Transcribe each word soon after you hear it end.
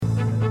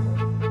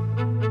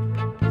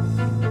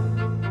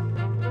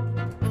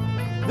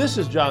This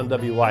is John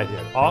W.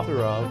 Whitehead, author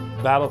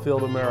of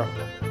Battlefield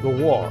America, The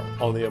War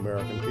on the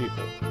American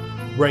People,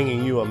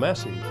 bringing you a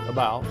message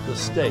about the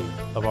state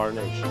of our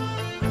nation.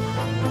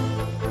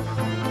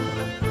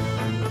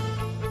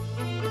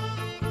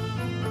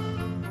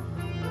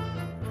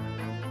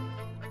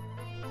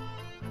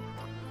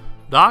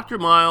 Dr.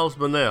 Miles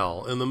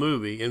Bennell in the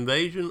movie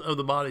Invasion of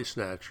the Body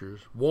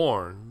Snatchers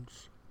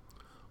warns,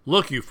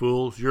 "Look, you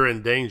fools, you're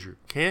in danger.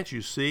 Can't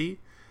you see?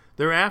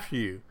 They're after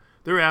you.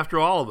 They're after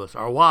all of us,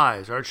 our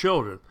wives, our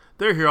children.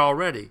 They're here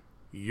already.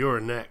 You're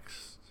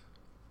next."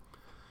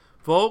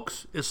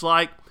 Folks, it's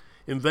like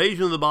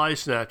Invasion of the Body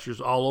Snatchers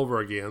all over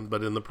again,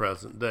 but in the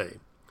present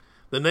day.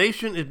 The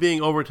nation is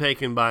being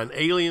overtaken by an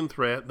alien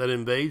threat that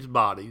invades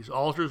bodies,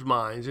 alters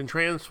minds, and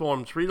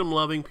transforms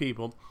freedom-loving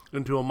people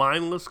into a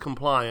mindless,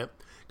 compliant,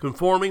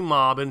 conforming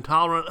mob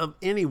intolerant of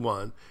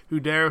anyone who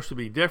dares to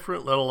be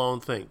different, let alone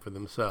think for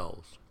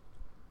themselves.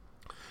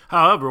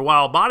 However,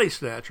 while Body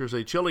Snatchers,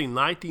 a chilling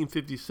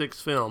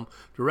 1956 film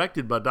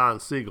directed by Don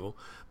Siegel,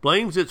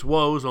 blames its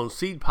woes on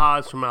seed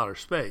pods from outer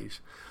space,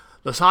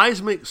 the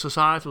seismic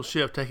societal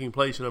shift taking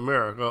place in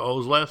America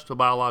owes less to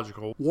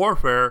biological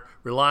warfare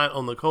reliant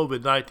on the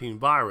COVID-19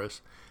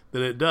 virus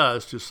than it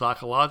does to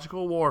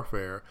psychological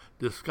warfare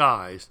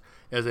disguised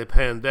as a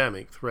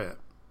pandemic threat.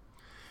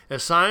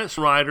 As science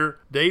writer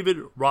David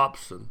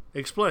Robson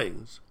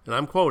explains, and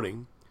I'm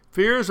quoting,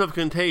 "Fears of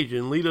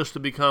contagion lead us to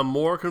become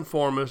more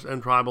conformist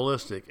and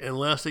tribalistic and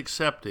less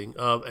accepting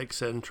of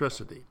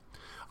eccentricity.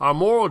 Our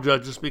moral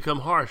judgments become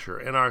harsher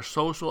and our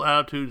social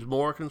attitudes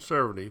more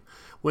conservative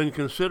when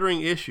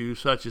considering issues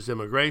such as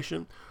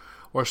immigration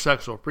or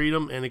sexual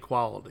freedom and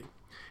equality.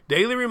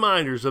 Daily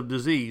reminders of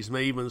disease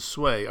may even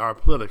sway our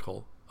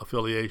political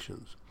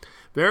affiliations.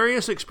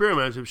 Various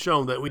experiments have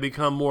shown that we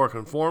become more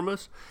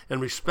conformist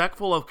and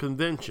respectful of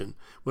convention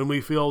when we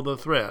feel the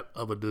threat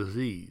of a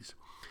disease.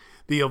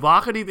 The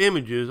evocative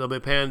images of a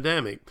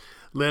pandemic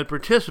led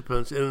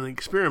participants in an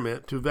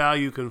experiment to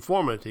value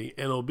conformity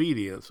and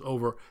obedience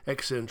over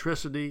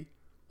eccentricity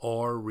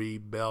or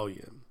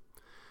rebellion."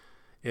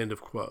 End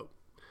of quote.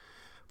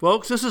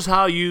 Folks, this is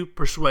how you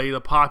persuade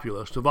a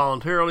populace to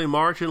voluntarily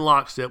march in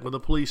lockstep with a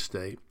police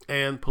state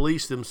and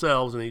police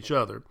themselves and each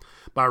other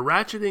by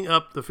ratcheting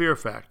up the fear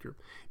factor,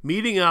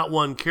 meting out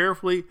one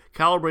carefully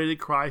calibrated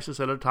crisis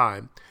at a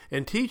time,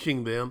 and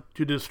teaching them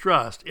to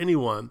distrust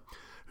anyone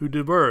who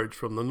diverge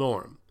from the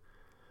norm.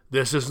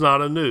 This is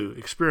not a new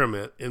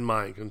experiment in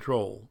mind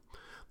control.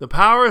 The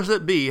powers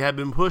that be have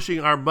been pushing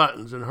our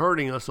buttons and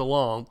herding us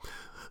along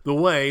the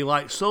way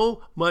like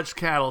so much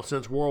cattle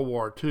since World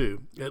War II,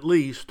 at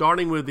least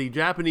starting with the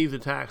Japanese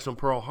attacks on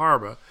Pearl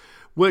Harbor,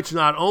 which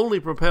not only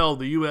propelled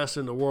the U.S.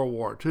 into World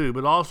War II,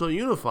 but also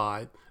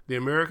unified the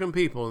American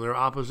people in their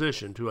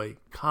opposition to a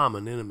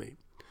common enemy.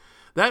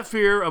 That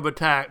fear of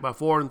attack by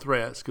foreign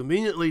threats,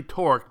 conveniently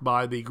torqued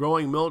by the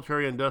growing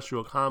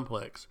military-industrial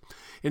complex,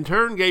 in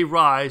turn gave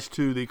rise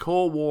to the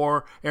Cold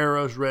War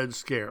era's Red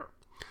Scare.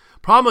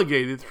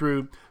 Promulgated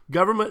through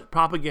government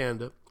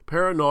propaganda,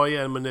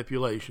 paranoia, and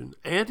manipulation,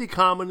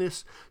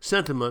 anti-communist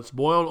sentiments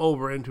boiled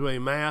over into a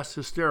mass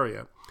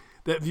hysteria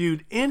that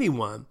viewed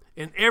anyone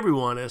and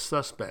everyone as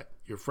suspect.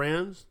 Your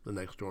friends, the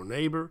next-door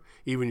neighbor,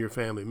 even your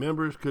family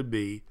members could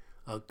be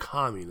a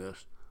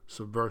communist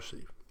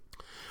subversive.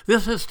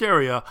 This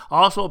hysteria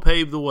also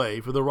paved the way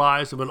for the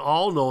rise of an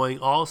all-knowing,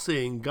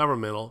 all-seeing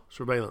governmental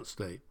surveillance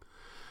state.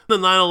 The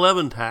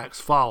 9/11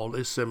 attacks followed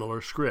a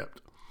similar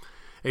script.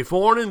 A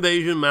foreign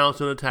invasion mounts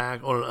an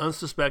attack on an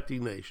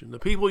unsuspecting nation. The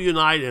people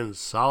unite in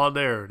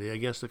solidarity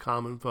against a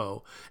common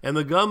foe, and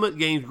the government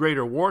gains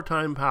greater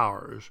wartime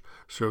powers,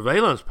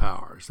 surveillance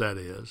powers, that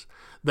is,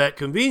 that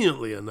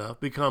conveniently enough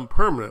become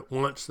permanent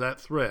once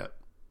that threat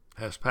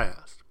has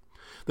passed.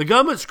 The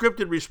government's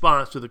scripted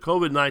response to the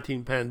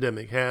COVID-19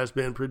 pandemic has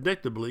been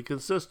predictably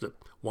consistent.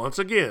 Once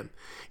again,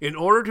 in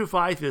order to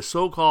fight this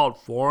so-called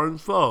foreign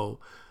foe,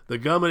 the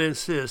government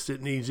insists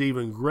it needs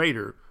even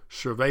greater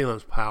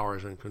surveillance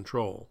powers and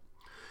control.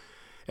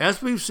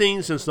 As we've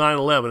seen since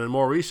 9/11 and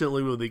more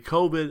recently with the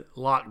COVID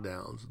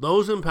lockdowns,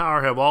 those in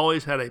power have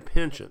always had a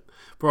penchant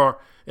for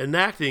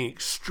enacting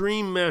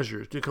extreme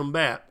measures to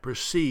combat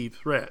perceived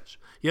threats.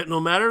 Yet no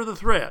matter the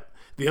threat,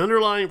 the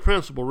underlying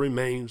principle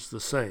remains the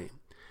same.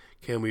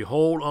 Can we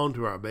hold on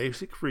to our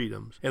basic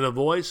freedoms and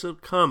avoid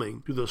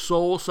succumbing to the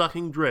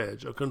soul-sucking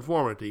dredge of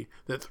conformity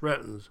that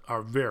threatens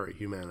our very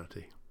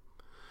humanity?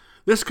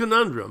 This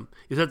conundrum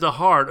is at the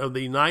heart of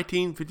the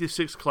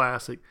 1956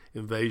 classic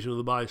Invasion of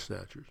the Body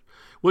Snatchers,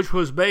 which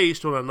was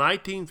based on a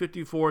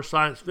 1954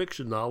 science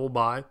fiction novel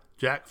by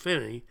Jack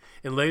Finney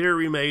and later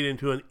remade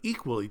into an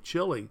equally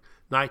chilling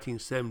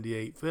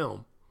 1978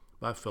 film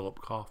by Philip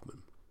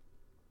Kaufman.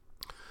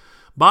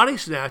 Body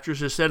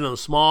Snatchers is set in a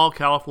small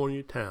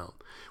California town,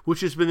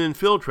 which has been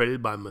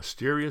infiltrated by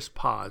mysterious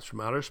pods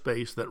from outer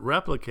space that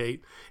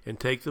replicate and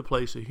take the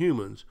place of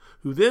humans,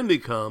 who then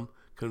become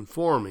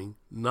conforming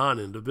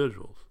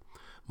non-individuals.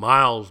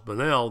 Miles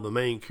Bennell, the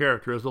main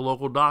character, is a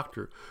local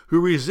doctor who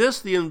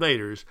resists the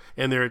invaders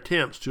and their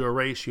attempts to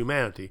erase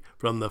humanity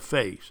from the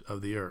face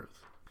of the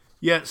earth.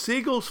 Yet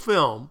Siegel's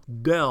film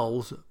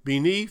delves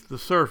beneath the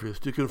surface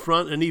to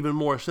confront an even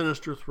more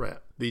sinister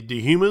threat, the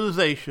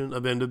dehumanization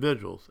of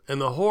individuals,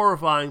 and the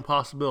horrifying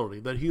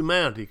possibility that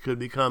humanity could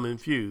become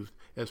infused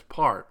as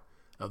part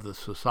of the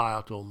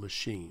societal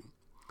machine.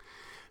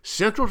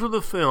 Central to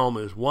the film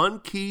is one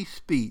key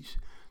speech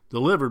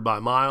delivered by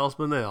Miles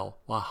Bennell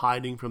while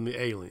hiding from the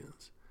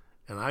aliens.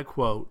 And I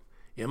quote,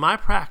 "In my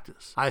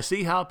practice, I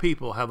see how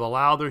people have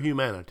allowed their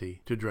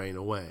humanity to drain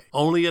away.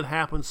 Only it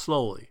happens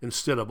slowly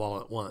instead of all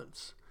at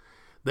once.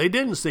 They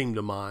didn't seem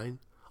to mind.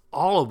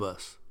 All of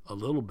us, a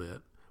little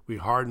bit. We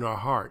harden our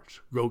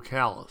hearts, grow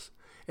callous.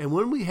 And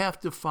when we have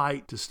to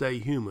fight to stay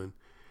human,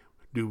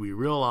 do we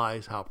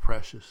realize how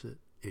precious it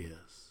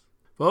is?"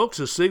 Folks,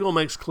 as Siegel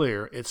makes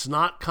clear, it's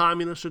not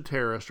communists or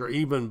terrorists or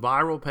even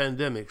viral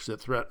pandemics that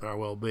threaten our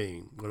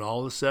well-being. When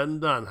all is said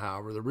and done,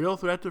 however, the real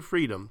threat to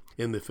freedom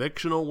in the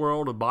fictional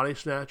world of body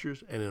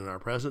snatchers and in our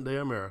present-day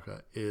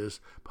America is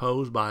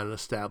posed by an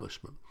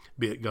establishment,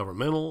 be it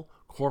governmental,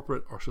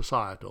 corporate, or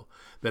societal,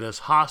 that is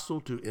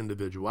hostile to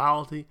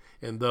individuality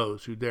and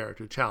those who dare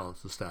to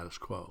challenge the status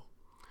quo.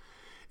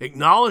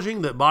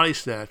 Acknowledging that body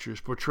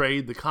snatchers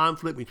portrayed the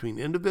conflict between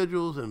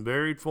individuals and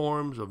varied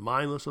forms of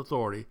mindless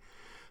authority,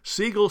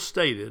 Siegel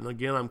stated, and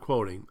again I'm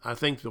quoting, "I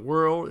think the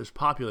world is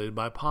populated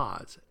by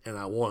pods, and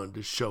I wanted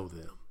to show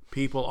them.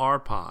 People are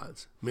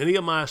pods. Many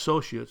of my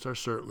associates are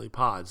certainly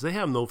pods. They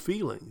have no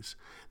feelings.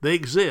 They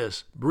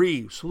exist,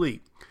 breathe,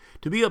 sleep.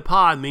 To be a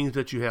pod means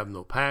that you have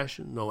no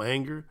passion, no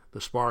anger.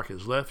 The spark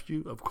has left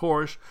you. Of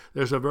course,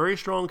 there's a very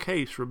strong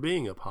case for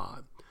being a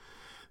pod.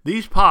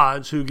 These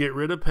pods who get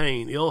rid of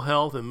pain, ill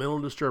health, and mental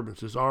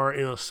disturbances are,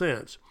 in a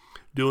sense,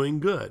 doing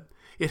good.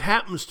 It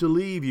happens to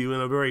leave you in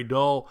a very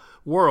dull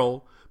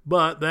world,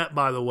 but that,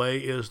 by the way,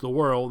 is the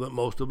world that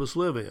most of us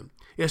live in.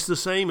 It's the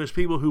same as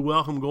people who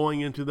welcome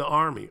going into the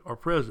army or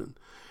prison.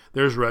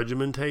 There's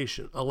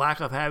regimentation, a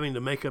lack of having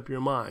to make up your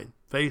mind,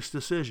 face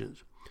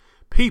decisions.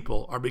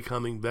 People are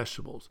becoming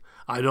vegetables.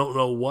 I don't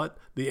know what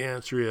the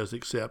answer is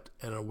except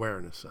an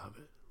awareness of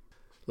it."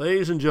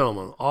 Ladies and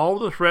gentlemen, all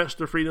the threats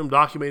to freedom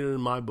documented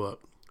in my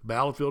book,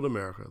 Battlefield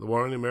America, The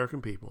War on the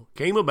American People,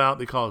 came about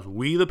because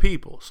we the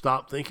people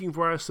stopped thinking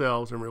for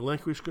ourselves and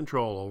relinquished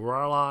control over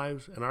our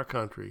lives and our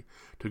country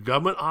to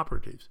government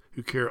operatives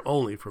who care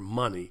only for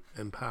money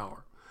and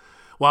power.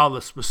 While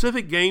the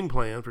specific game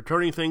plan for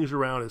turning things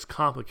around is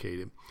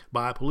complicated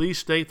by a police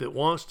state that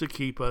wants to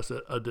keep us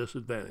at a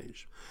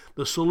disadvantage,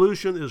 the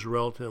solution is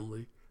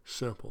relatively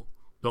simple.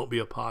 Don't be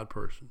a pod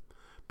person.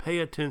 Pay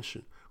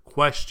attention.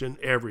 Question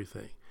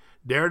everything.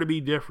 Dare to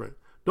be different.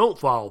 Don't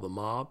follow the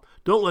mob.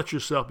 Don't let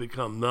yourself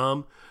become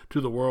numb to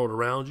the world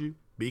around you.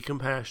 Be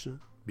compassionate.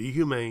 Be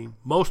humane.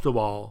 Most of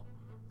all,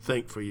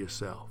 think for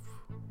yourself.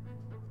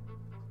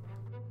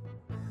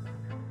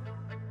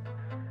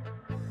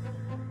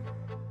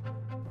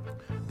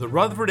 The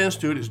Rutherford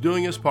Institute is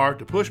doing its part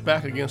to push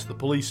back against the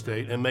police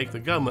state and make the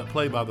government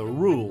play by the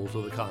rules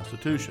of the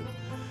Constitution.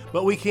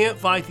 But we can't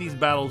fight these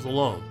battles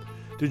alone.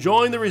 To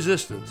join the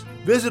resistance,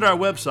 visit our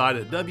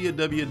website at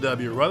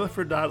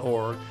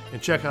www.rutherford.org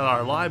and check out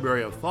our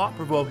library of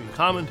thought-provoking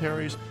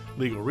commentaries,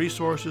 legal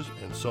resources,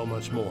 and so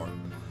much more.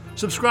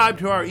 Subscribe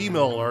to our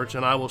email alerts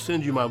and I will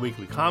send you my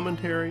weekly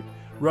commentary,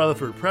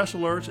 Rutherford Press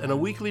Alerts, and a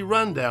weekly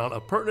rundown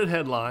of pertinent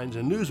headlines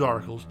and news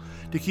articles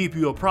to keep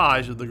you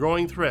apprised of the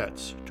growing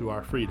threats to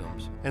our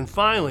freedoms. And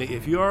finally,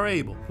 if you are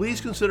able, please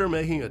consider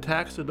making a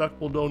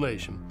tax-deductible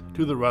donation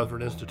to the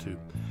Rutherford Institute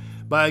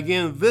by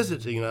again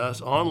visiting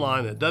us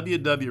online at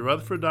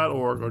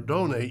www.rutherford.org or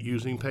donate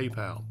using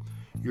PayPal.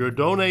 Your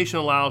donation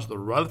allows the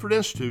Rutherford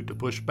Institute to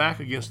push back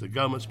against the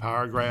government's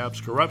power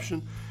grabs,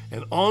 corruption,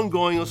 and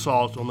ongoing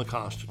assaults on the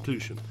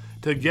Constitution.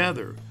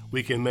 Together,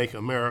 we can make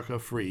America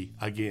free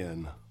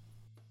again.